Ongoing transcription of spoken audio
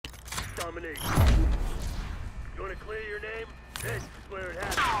domination. You want to clear your name? This is where it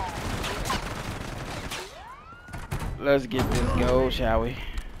happens. Let's get this go, shall we?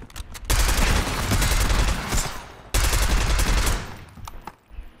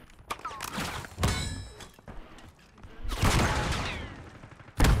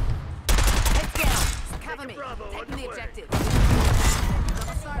 Heads down. Cover me. Taking the objective.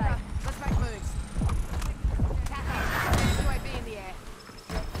 Sniper, let's make moves. Taco, UAV in the air.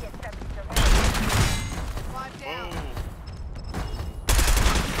 5 down.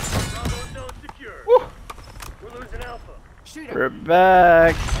 Bravo zone secure. Woo. We're losing Alpha. Shoot him. We're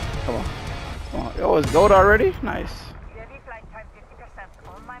back. Come on. Come on. Oh, it's gold already? Nice.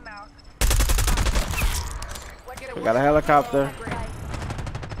 We got a helicopter.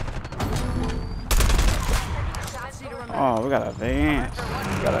 Oh, we got a Vance.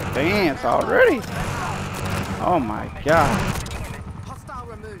 We got a Vance already. Oh my god. Hostile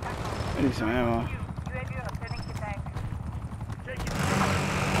removed. I need some ammo.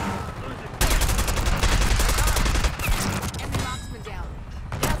 Enemy marksman down.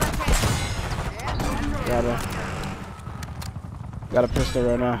 Got a pistol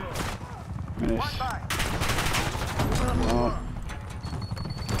right now. Finish. Oh.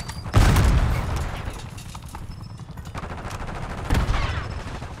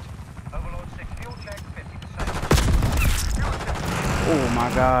 Oh my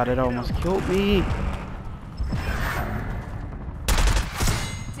god, it almost killed me.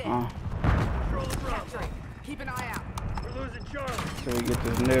 Oh. Keep an eye out. We're losing Charlie. Till we get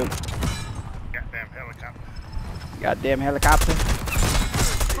this nuke. Goddamn helicopter. Goddamn helicopter.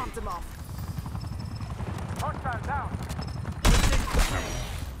 Bumped him off. Hostile down.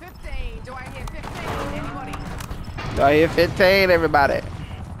 15. Do I hear 15? Anybody? Do I hear 15, everybody?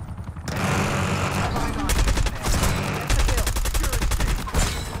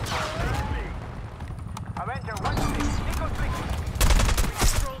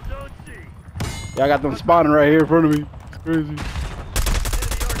 Y'all got them spawning right here in front of me. It's crazy.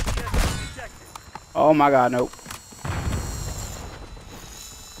 Oh my god, nope.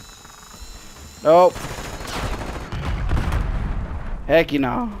 Nope. Heck you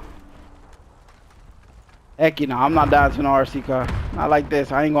know. Heck you know. I'm not down to an RC car. Not like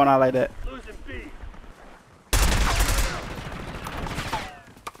this. I ain't going out like that. Losing B.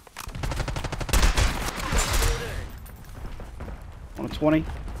 120.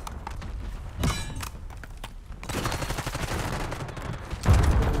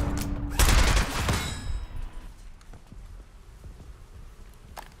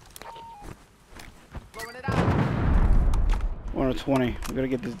 Blowing it out. 120. We gotta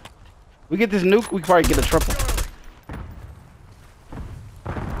get this. We get this nuke. We can probably get a triple.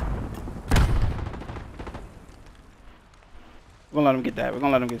 We're gonna let him get that. We're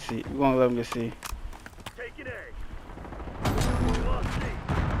gonna let him get C. We're gonna let him get C. Taking A. We lost C.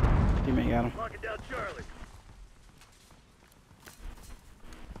 Teammate got him. Locking down Charlie.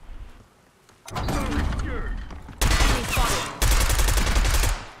 Secured.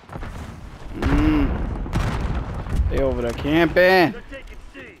 They over there camping. They're taking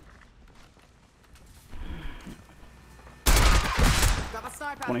C. Got a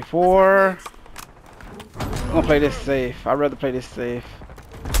sniper. 24. I'm gonna play this safe. I'd rather play this safe.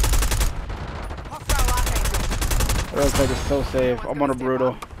 Hostile archangel. I'd rather play this so safe. I'm on a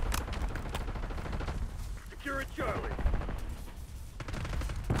brutal. Securing Charlie.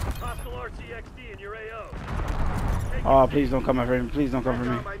 Hostile RCXD in your AO. Oh, please don't come for me. Please don't come for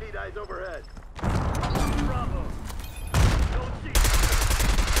me. I need eyes overhead. Bravo. Don't see.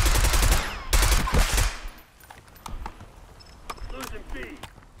 Losing B.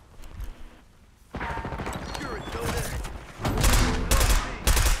 Securing zone A.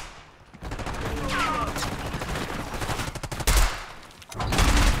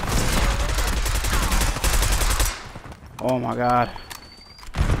 Oh my god.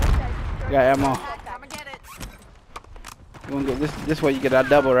 Got ammo. Come and get it. You gonna get this way you get that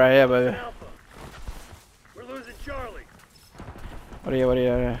double right here, baby. Alpha. We're losing Charlie. What are you?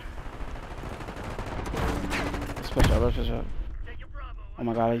 Let's push up, let's push up. Taking Bravo. Oh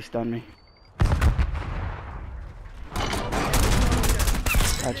my god, he stunned me.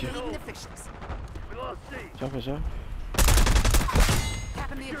 Got you. Eating the fishes. We lost C. Jump, push up.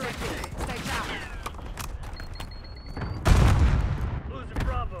 Capping the objective. Stay sharp. Losing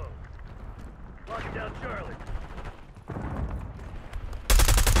Bravo. Locking down Charlie.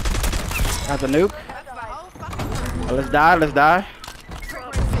 Got the nuke. That's the whole fucking crew. Oh, let's die, let's die.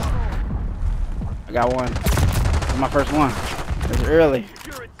 Bravo. I got one. This is my first one. It's early.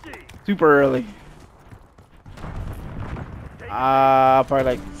 Securing C. Super early. Taking I Probably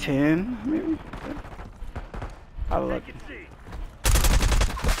like 10, maybe. I'll look. Taking C.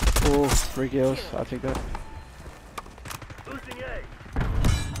 Oh, 3 kills. I'll take that. Losing A.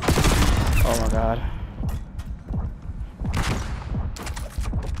 Oh my god.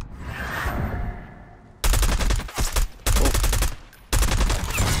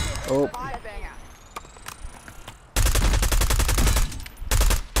 Oh. Fire banger.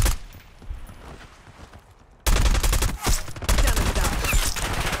 Down in the dark.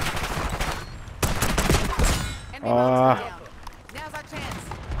 Enemy marks down. Now's our chance.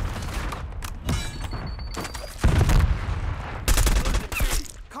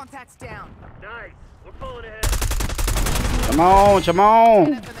 Contacts down. Nice. We're pulling ahead. Come on, come on.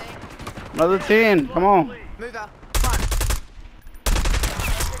 Get it for me. Another 10. Come on. Mover. Front.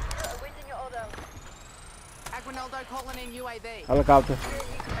 Aguinaldo calling in UAV. Helicopter.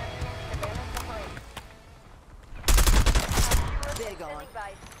 They're gone.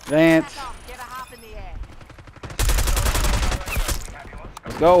 Vance. Back off. Get a half in the air.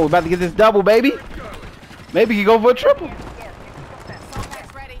 Let's go. We're about to get this double, baby. Maybe he go for a triple. Assault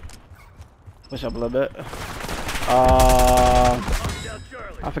packs ready. Push up a little bit. Down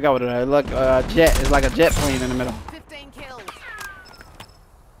Charlie. I forgot what it is. Look, jet. It's like a jet plane in the middle. 15 kills.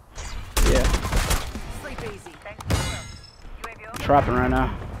 Yeah. Sleep easy. I'm trapping right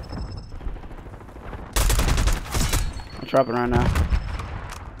now. I'm trapping right now.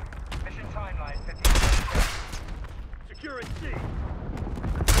 Mission timeline 15. Securing C.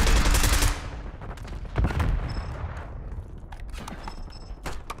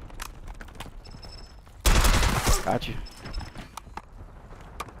 Got you.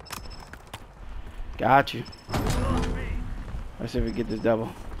 Got you. Lost B. Let's see if we get this double.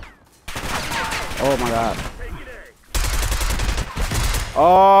 Oh my god. Taking A.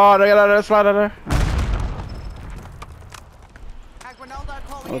 Oh, they got out of there, slide out there. Aguinaldo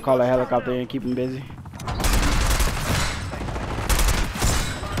calling We'll in. call a helicopter and keep him busy. Locked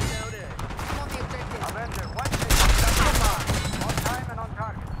down A. I'm on the objective. Avenger, one on time and on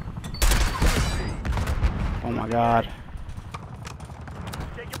target. Oh my god.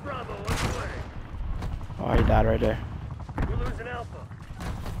 Taking Bravo on the way. Oh, he died right there. We're losing Alpha.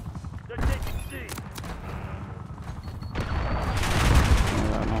 They're taking C.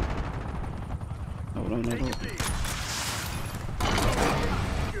 No. Taking B.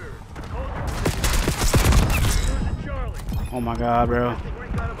 Secure. Losing Charlie. Oh my god, bro.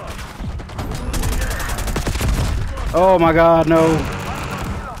 Recon above. Oh my god, no.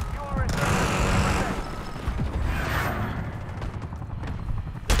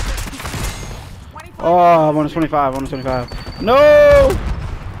 Oh, I'm on the 25. I'm on the 25. No!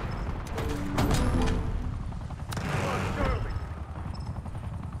 Charlie.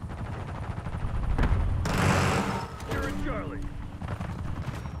 You're in Charlie.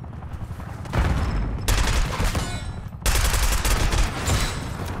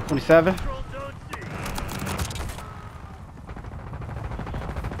 27. Control zone C.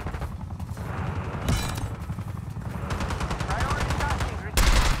 Priority tasking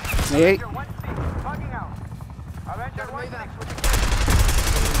received. 28. Avenger 1C, bugging out. Avenger 1-6 with the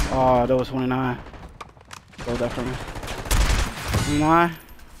Oh, that was 29. Hold that for me. 29.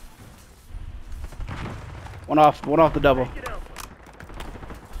 One off the double. Get Alpha.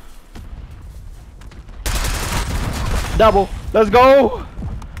 Double. Let's go.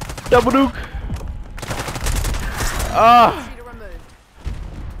 Double nuke. Ah. Shooter removed.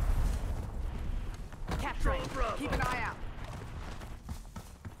 Capturing. Keep an eye out.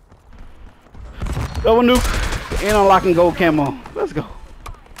 Double nuke. And unlocking gold camo. Let's go.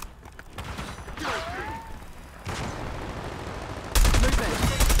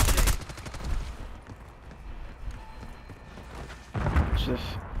 What's this?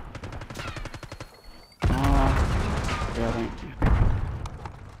 Yeah, I think.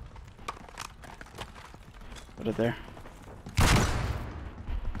 Put it there.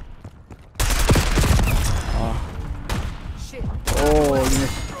 Shit. Oh, you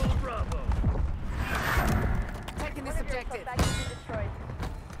missed. Control Bravo. Taking this objective.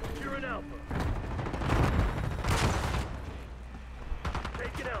 You're in Alpha.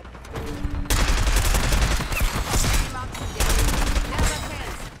 Taking Alpha. Marks him down. Now's our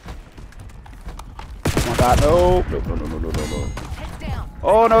chance. Oh my god, no. No. Heads down.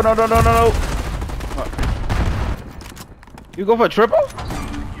 Oh, no. You go for a triple?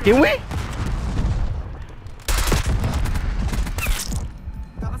 Can we?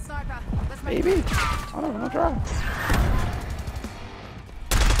 Got a sniper. Let's make Maybe. Oh, we'll try.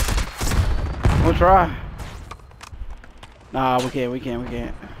 We'll try. Nah, we can't. We can't. I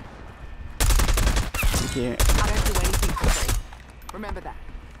don't do anything for free. Remember that.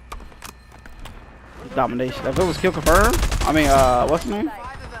 Domination. If it was kill confirmed, I mean, what's the name?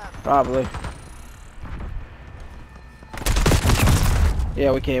 5 of them. Probably.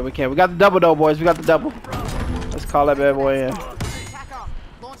 Yeah, we can. We got the double though, boys. We got the double. Let's call that bad boy in. Attack on.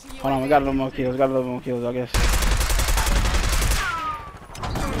 Launching Hold on, we UAV. got a little more kills. I guess.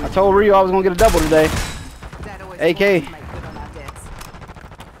 I told Rio I was gonna get a double today. Dad always AK. wanted to make good on our debts.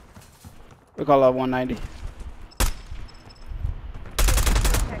 We call up 190.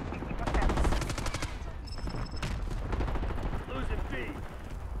 Losing B.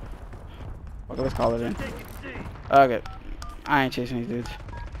 Okay, let's call it in. Taking C. Okay. I ain't chasing these dudes.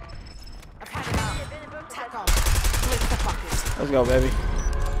 I've had enough. Attack on. Blitz the fuckers. Let's go, baby.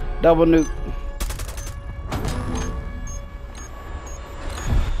 Double nuke.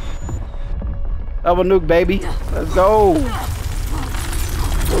 Double nuke, baby. Let's go.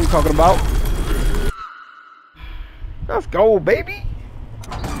 What are we talking about? Let's go, baby.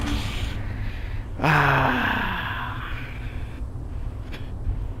 Ah.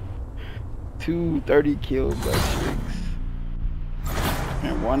 230 kills by streaks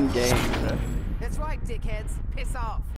in one game. That's right, dickheads. Piss off.